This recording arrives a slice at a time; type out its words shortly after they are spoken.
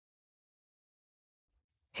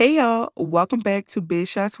Hey y'all, welcome back to Biz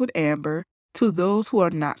Shots with Amber. To those who are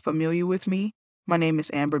not familiar with me, my name is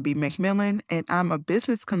Amber B. McMillan, and I'm a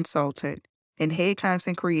business consultant and head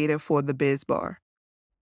content creator for The Biz Bar.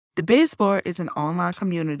 The Biz Bar is an online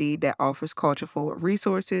community that offers culture forward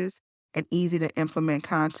resources and easy to implement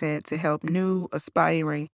content to help new,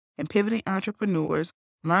 aspiring, and pivoting entrepreneurs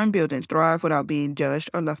learn, build, and thrive without being judged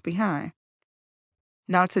or left behind.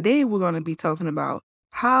 Now, today we're going to be talking about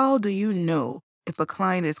how do you know if a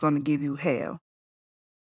client is going to give you hell?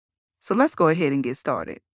 So let's go ahead and get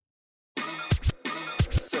started.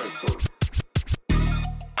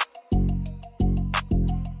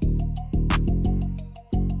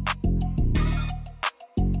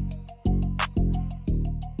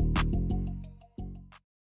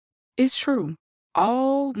 It's true.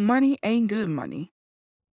 All money ain't good money.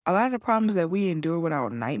 A lot of the problems that we endure with our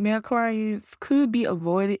nightmare clients could be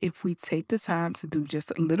avoided if we take the time to do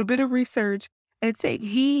just a little bit of research and take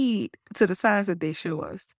heed to the signs that they show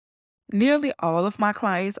us. Nearly all of my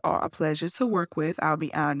clients are a pleasure to work with, I'll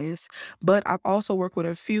be honest, but I've also worked with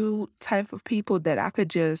a few type of people that I could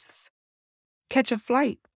just catch a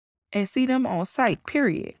flight and see them on site,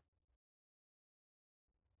 period.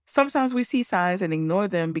 Sometimes we see signs and ignore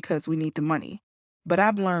them because we need the money. But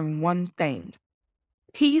I've learned one thing: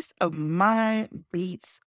 peace of mind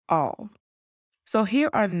beats all. So here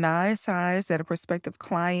are 9 signs that a prospective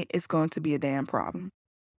client is going to be a damn problem.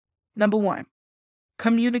 Number 1,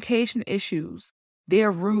 communication issues.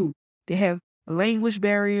 They're rude. They have language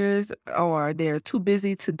barriers or they're too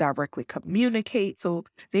busy to directly communicate. So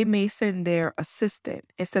they may send their assistant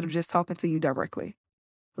instead of just talking to you directly.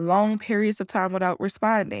 Long periods of time without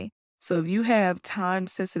responding. So if you have time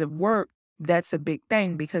sensitive work, that's a big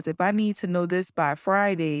thing because if I need to know this by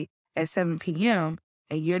Friday at 7 p.m.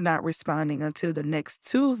 and you're not responding until the next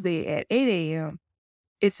Tuesday at 8 a.m.,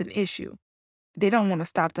 it's an issue. They don't want to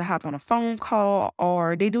stop to hop on a phone call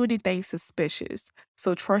or they do anything suspicious.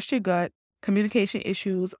 So trust your gut. Communication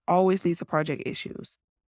issues always lead to project issues.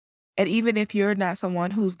 And even if you're not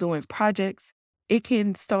someone who's doing projects, it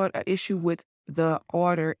can start an issue with the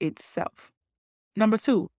order itself. Number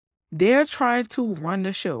 2, they're trying to run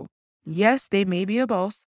the show. Yes, they may be a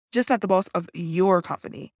boss, just not the boss of your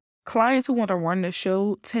company. Clients who want to run the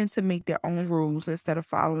show tend to make their own rules instead of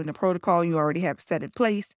following the protocol you already have set in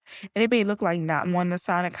place. And it may look like not wanting to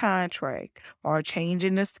sign a contract or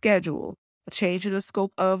changing the schedule, or changing the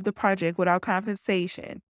scope of the project without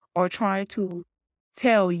compensation, or trying to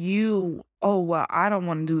tell you, oh, well, I don't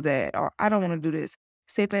want to do that, or I don't want to do this.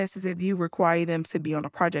 Say, for instance, if you require them to be on a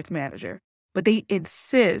project manager, but they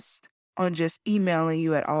insist on just emailing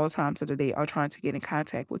you at all times of the day or trying to get in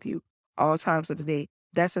contact with you all times of the day,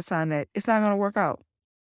 that's a sign that it's not going to work out.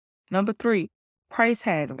 Number 3, price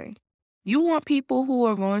haggling. You want people who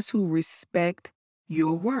are going to respect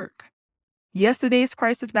your work. Yesterday's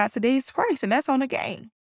price is not today's price, and that's on the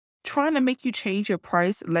game. Trying to make you change your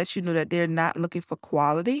price lets you know that they're not looking for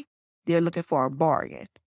quality, they're looking for a bargain.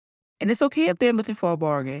 And it's okay if they're looking for a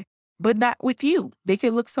bargain, but not with you. They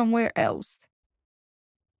can look somewhere else.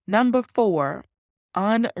 Number 4,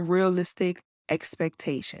 unrealistic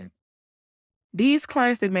expectation. These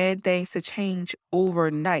clients demand things to change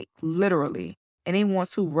overnight, literally, and they want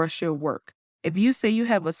to rush your work. If you say you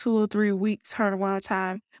have a 2 or 3 week turnaround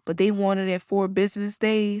time, but they want it in 4 business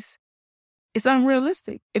days, it's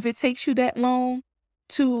unrealistic. If it takes you that long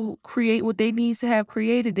to create what they need to have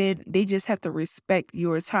created, then they just have to respect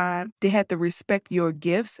your time. They have to respect your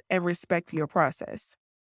gifts and respect your process.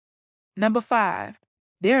 Number 5,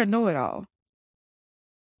 they're a know-it-all.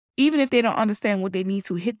 Even if they don't understand what they need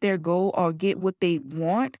to hit their goal or get what they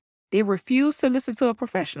want, they refuse to listen to a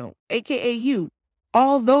professional, aka you,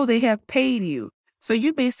 although they have paid you. So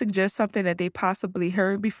you may suggest something that they possibly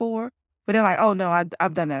heard before, but they're like, "Oh no,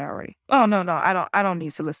 I've done that already. Oh no, I don't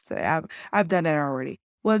need to listen to that. I've done that already."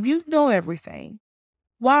 Well, if you know everything,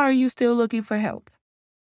 why are you still looking for help?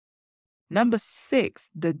 Number 6,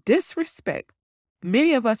 the disrespect.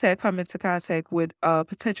 Many of us have come into contact with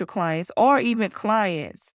potential clients or even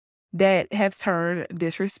clients that have turned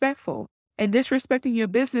disrespectful. And disrespecting your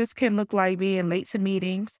business can look like being late to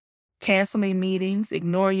meetings, canceling meetings,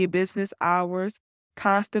 ignoring your business hours,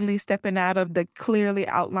 constantly stepping out of the clearly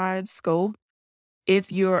outlined scope.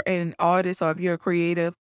 If you're an artist or if you're a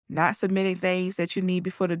creative, not submitting things that you need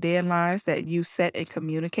before the deadlines that you set and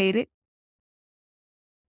communicated.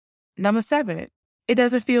 Number 7, it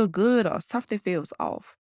doesn't feel good or something feels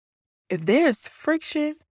off. If there's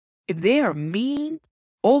friction, if they are mean,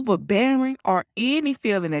 overbearing, or any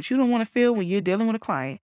feeling that you don't want to feel when you're dealing with a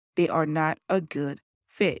client, they are not a good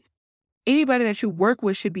fit. Anybody that you work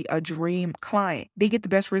with should be a dream client. They get the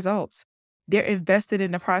best results. They're invested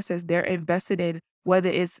in the process. They're invested in whether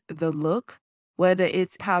it's the look, whether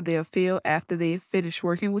it's how they'll feel after they finish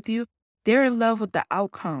working with you. They're in love with the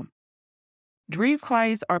outcome. Dream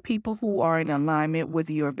clients are people who are in alignment with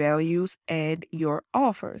your values and your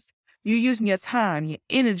offers. You're using your time, your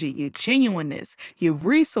energy, your genuineness, your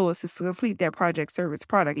resources to complete that project, service,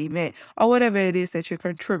 product, event, or whatever it is that you're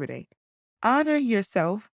contributing. Honor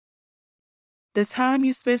yourself. The time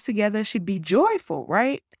you spend together should be joyful,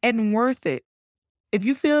 right? And worth it. If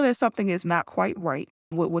you feel that something is not quite right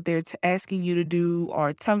with what they're asking you to do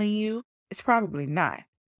or telling you, it's probably not.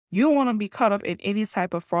 You don't want to be caught up in any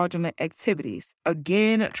type of fraudulent activities.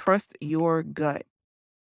 Again, trust your gut.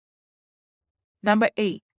 Number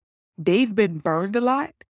 8, they've been burned a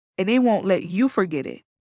lot and they won't let you forget it.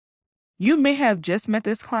 You may have just met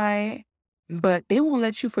this client, but they won't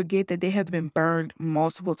let you forget that they have been burned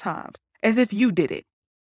multiple times, as if you did it.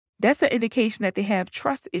 That's an indication that they have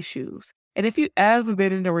trust issues. And if you've ever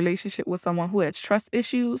been in a relationship with someone who has trust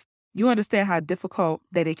issues, you understand how difficult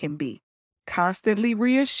that it can be. Constantly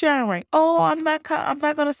reassuring, oh, I'm not going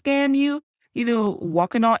to scam you.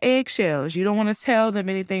 Walking on eggshells. You don't want to tell them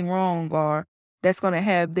anything wrong or that's going to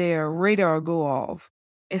have their radar go off.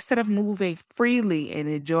 Instead of moving freely and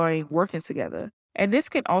enjoying working together. And this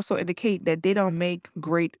can also indicate that they don't make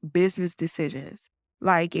great business decisions.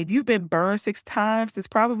 Like if you've been burned 6 times, it's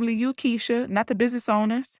probably you, Keisha, not the business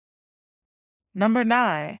owners. Number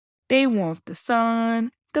 9, they want the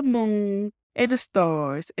sun, the moon, and the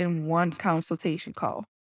stars in one consultation call.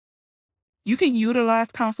 You can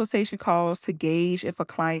utilize consultation calls to gauge if a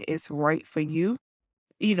client is right for you,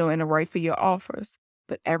 and right for your offers.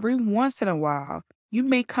 But every once in a while, you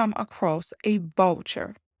may come across a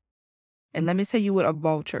vulture. And let me tell you what a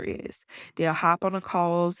vulture is. They'll hop on the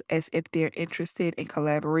calls as if they're interested in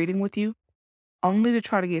collaborating with you, only to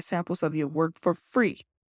try to get samples of your work for free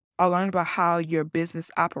or learn about how your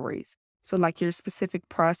business operates. So like your specific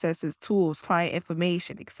processes, tools, client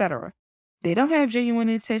information, etc. They don't have genuine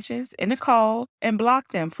intentions in the call and block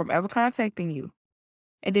them from ever contacting you.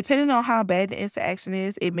 And depending on how bad the interaction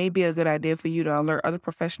is, it may be a good idea for you to alert other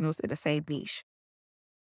professionals in the same niche.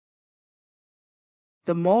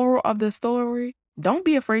 The moral of the story, don't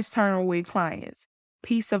be afraid to turn away clients.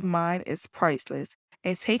 Peace of mind is priceless,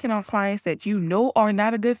 and taking on clients that you know are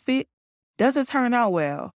not a good fit doesn't turn out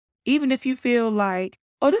well. Even if you feel like,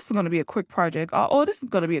 oh, this is going to be a quick project, or oh, this is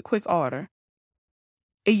going to be a quick order.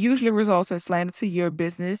 It usually results in slander to your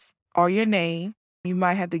business or your name. You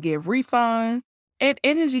might have to give refunds and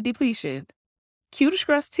energy depletion. Cue the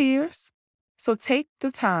stress tears. So take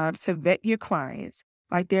the time to vet your clients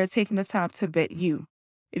like they're taking the time to vet you.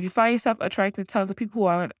 If you find yourself attracting tons of people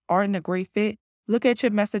who aren't a great fit, look at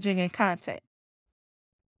your messaging and content.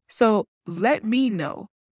 So let me know.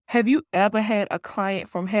 Have you ever had a client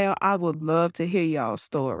from hell? I would love to hear y'all's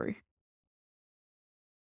story.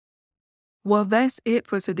 Well, that's it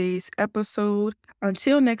for today's episode.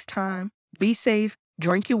 Until next time, be safe,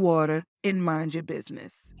 drink your water, and mind your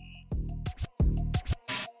business.